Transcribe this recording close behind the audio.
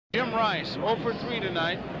Jim Rice, 0 for 3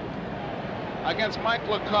 tonight against Mike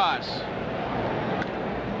Lacoste.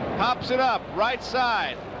 Pops it up, right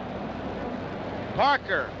side.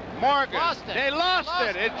 Parker, Morgan. They lost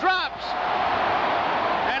it. It drops.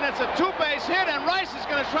 And it's a two-base hit, and Rice is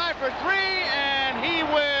going to try for 3, and he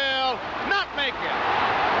will not make it.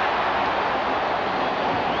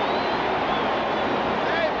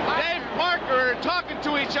 Dave Parker are talking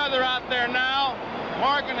to each other out there now.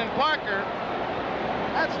 Morgan and Parker.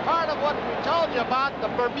 That's part of what we told you about the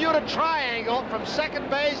Bermuda Triangle from second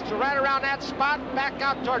base to right around that spot, back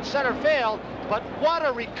out towards center field. But what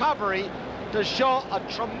a recovery to show a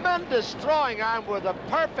tremendous throwing arm with a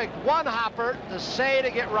perfect one-hopper to say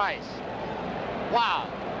to get Rice. Wow.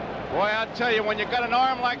 Boy, I'll tell you, when you got an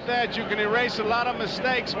arm like that, you can erase a lot of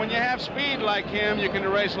mistakes. When you have speed like him, you can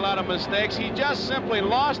erase a lot of mistakes. He just simply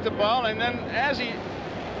lost the ball, and then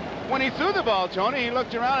when he threw the ball, Tony, he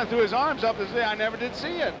looked around and threw his arms up and said, I never did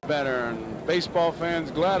see it. Better, and baseball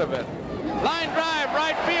fans glad of it. Line drive,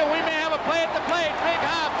 right field. We may have a play at the plate. Big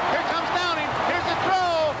hop. Here comes Downing. Here's the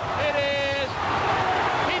throw. It is.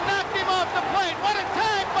 He knocked him off the plate. What a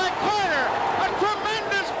tag by Carter. A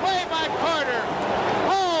tremendous play by Carter.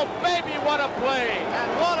 Oh, baby, what a play. And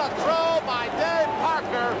what a throw by Dave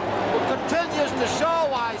Parker, who continues to show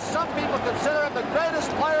why some people consider him the greatest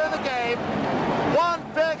player in the game. One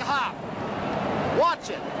big hop. Watch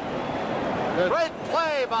it. Good. Great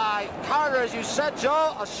play by Carter, as you said,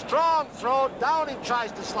 Joe. A strong throw. Downing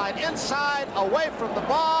tries to slide inside, away from the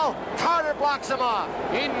ball. Carter blocks him off.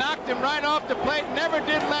 He knocked him right off the plate, never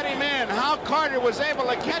did let him in. How Carter was able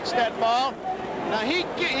to catch that ball. Now, he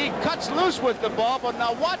cuts loose with the ball, but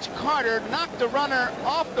now watch Carter knock the runner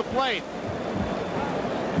off the plate.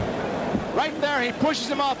 Right there, he pushes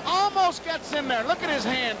him off, almost gets in there. Look at his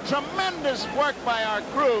hand. Tremendous work by our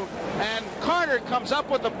crew. And Carter comes up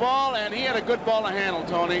with the ball, and he had a good ball to handle,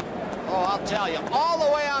 Tony. Oh, I'll tell you, all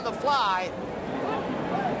the way on the fly.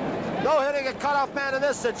 No hitting a cutoff man in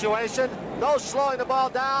this situation. No slowing the ball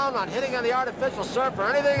down on hitting on the artificial surf or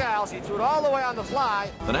anything else. He threw it all the way on the fly.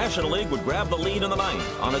 The National League would grab the lead in the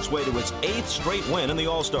ninth on its way to its 8th straight win in the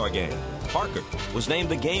All-Star game. Parker was named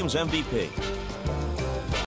the game's MVP.